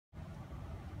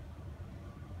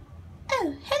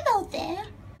Hello there.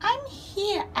 I'm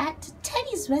here at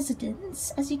Teddy's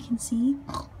residence, as you can see.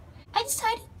 I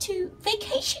decided to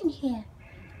vacation here.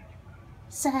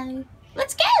 So,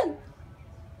 let's go!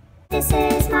 This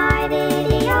is my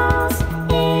video's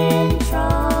intro.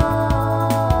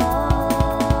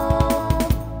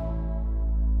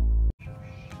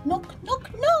 Knock, knock,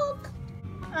 knock!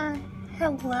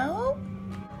 Hello?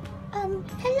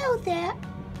 Hello there.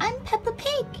 I'm Peppa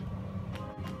Pig.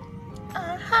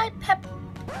 Hi,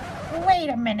 Wait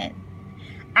a minute.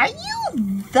 Are you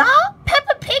the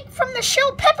Peppa Pig from the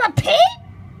show Peppa Pig?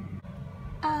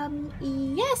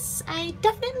 Yes, I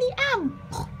definitely am.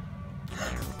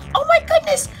 Oh my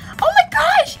goodness! Oh my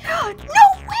gosh! No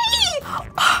way!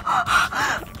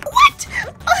 What?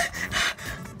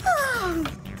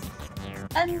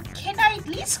 Can I at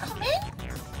least come in?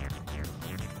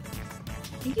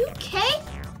 Are you okay?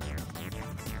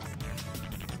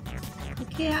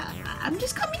 Okay, I'm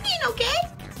just coming in, okay?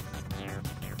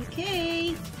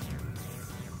 Okay.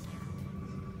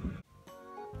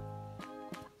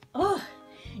 Oh,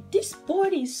 this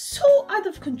board is so out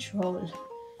of control.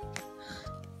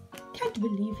 Can't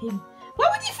believe him. Why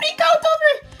would he freak out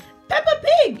over Peppa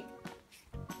Pig?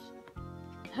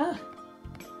 Huh.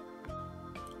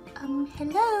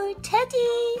 Hello,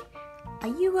 Teddy. Are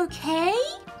you okay?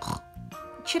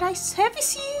 Should I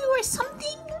service you or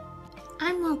something?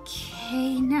 I'm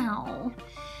okay now.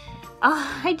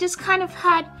 I just kind of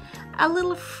had a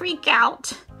little freak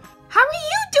out. How are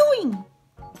you doing?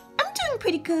 I'm doing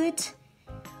pretty good.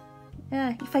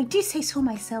 If I do say so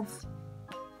myself.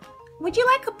 Would you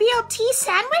like a BLT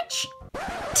sandwich?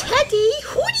 Teddy,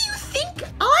 who do you think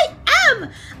I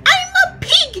am? I'm a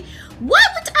pig. Why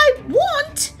would I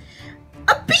want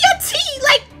a BLT?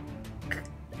 Like,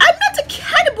 I'm not a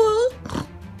cannibal.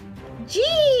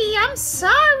 Gee, I'm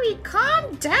sorry.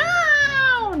 Calm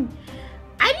down.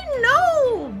 I didn't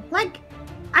know. Like,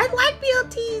 I like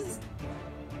BLTs.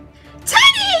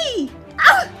 Teddy!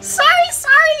 Oh, sorry.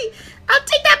 I'll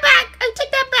take that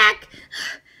back.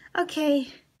 Okay.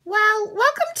 Well,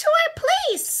 welcome to our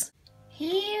place.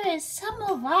 Here is some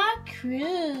of our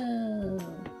crew.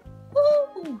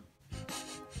 Ooh.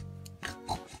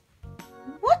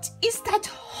 What is that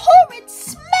horrid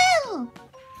smell?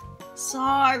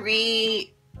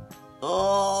 Sorry.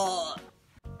 Oh.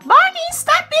 Barney,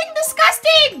 stop being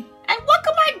disgusting and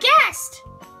welcome our guest.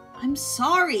 I'm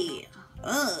sorry.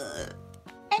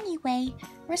 Anyway,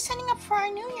 we're setting up for our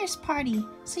New Year's party,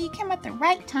 so you came at the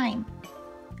right time.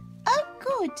 Oh,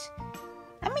 good.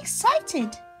 I'm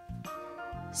excited.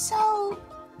 So,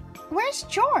 where's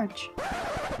George?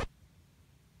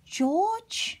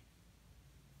 George?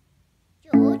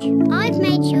 George, I've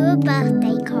made you a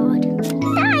birthday card.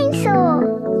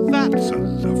 Dinosaur! That's a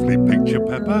lovely picture,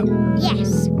 Peppa.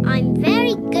 Yes, I'm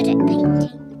very good at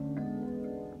painting.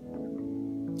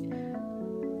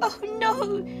 Oh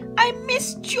no, I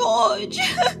miss George.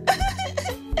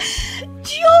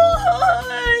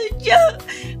 George,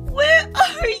 where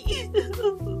are you?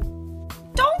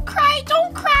 Don't cry.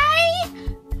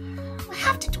 We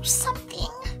have to do something.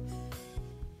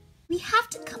 We have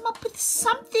to come up with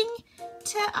something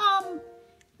to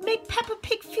make Peppa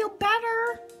Pig feel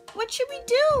better. What should we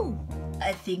do?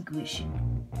 I think we should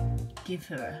give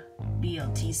her a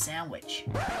BLT sandwich.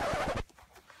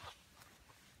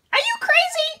 Are you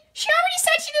crazy? She already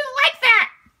said she didn't like that.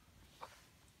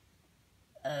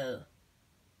 Oh.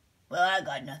 Well, I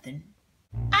got nothing.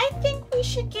 I think we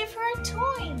should give her a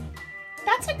toy.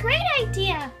 That's a great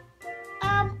idea.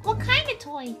 What kind of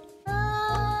toy?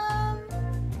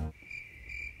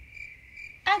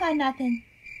 I got nothing.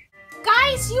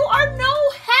 Guys, you are no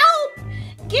help.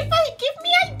 Give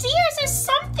me ideas or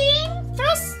something.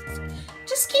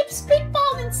 Just keep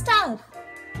spitballing stuff.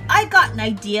 I got an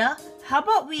idea. How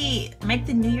about we make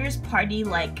the New Year's party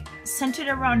like centered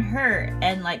around her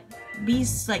and like be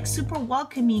like super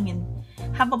welcoming and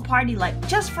have a party like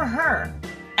just for her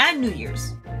and New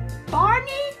Year's.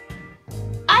 Barney,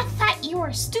 I thought you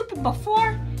were stupid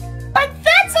before, but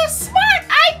that's a smart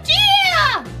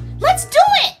idea. Let's do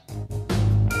it.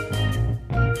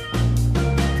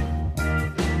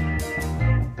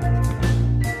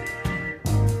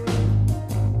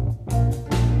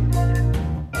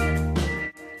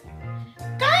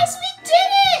 Guys, we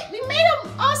did it! We made an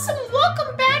awesome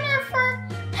welcome banner for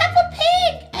Peppa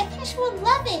Pig. I think she will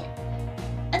love it.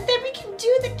 And then we can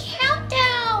do the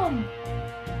countdown.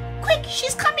 Quick,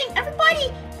 she's coming.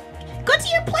 Everybody, go to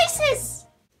your places.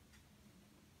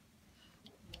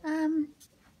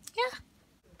 Yeah.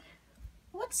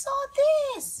 What's all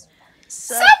this?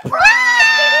 Surprise!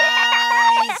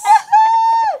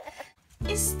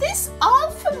 Is this all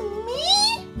for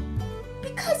me?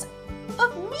 Because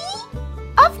of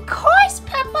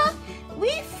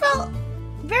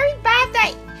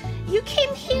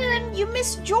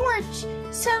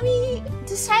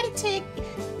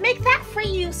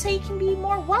can be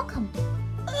more welcome.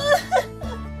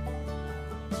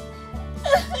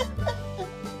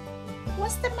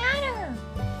 What's the matter?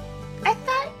 I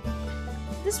thought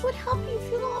this would help you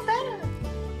feel all better.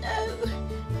 No,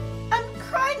 I'm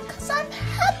crying because I'm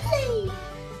happy.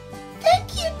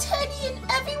 Thank you, Teddy and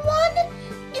everyone.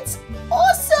 It's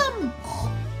awesome.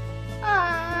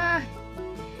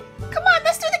 Come on,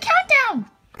 let's do the countdown.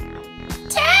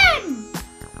 10,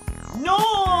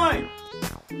 9,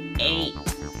 8,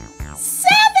 7,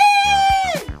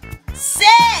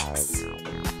 6,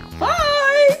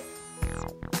 5,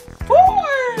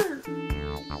 4,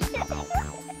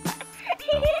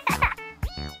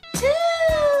 2,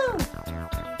 1.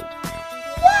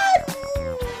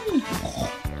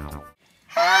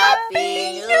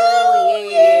 Happy New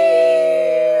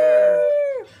Year!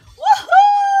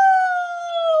 Woohoo!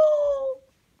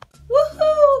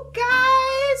 Woohoo,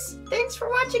 guys! Thanks for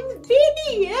watching the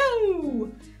video.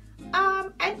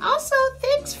 And also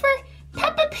thanks for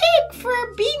Peppa Pig for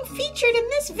being featured in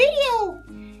this video.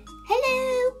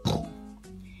 Hello.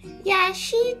 Yeah,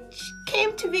 she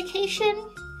came to vacation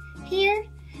here.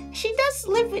 She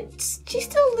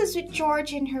still lives with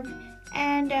George and her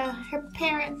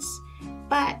parents,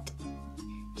 but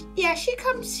yeah, she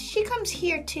comes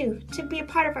here too to be a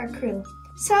part of our crew.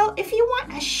 So if you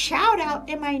want a shout out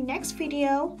in my next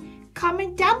video,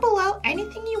 comment down below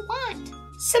anything you want.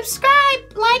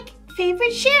 Subscribe, like,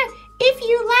 favorite, share if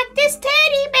you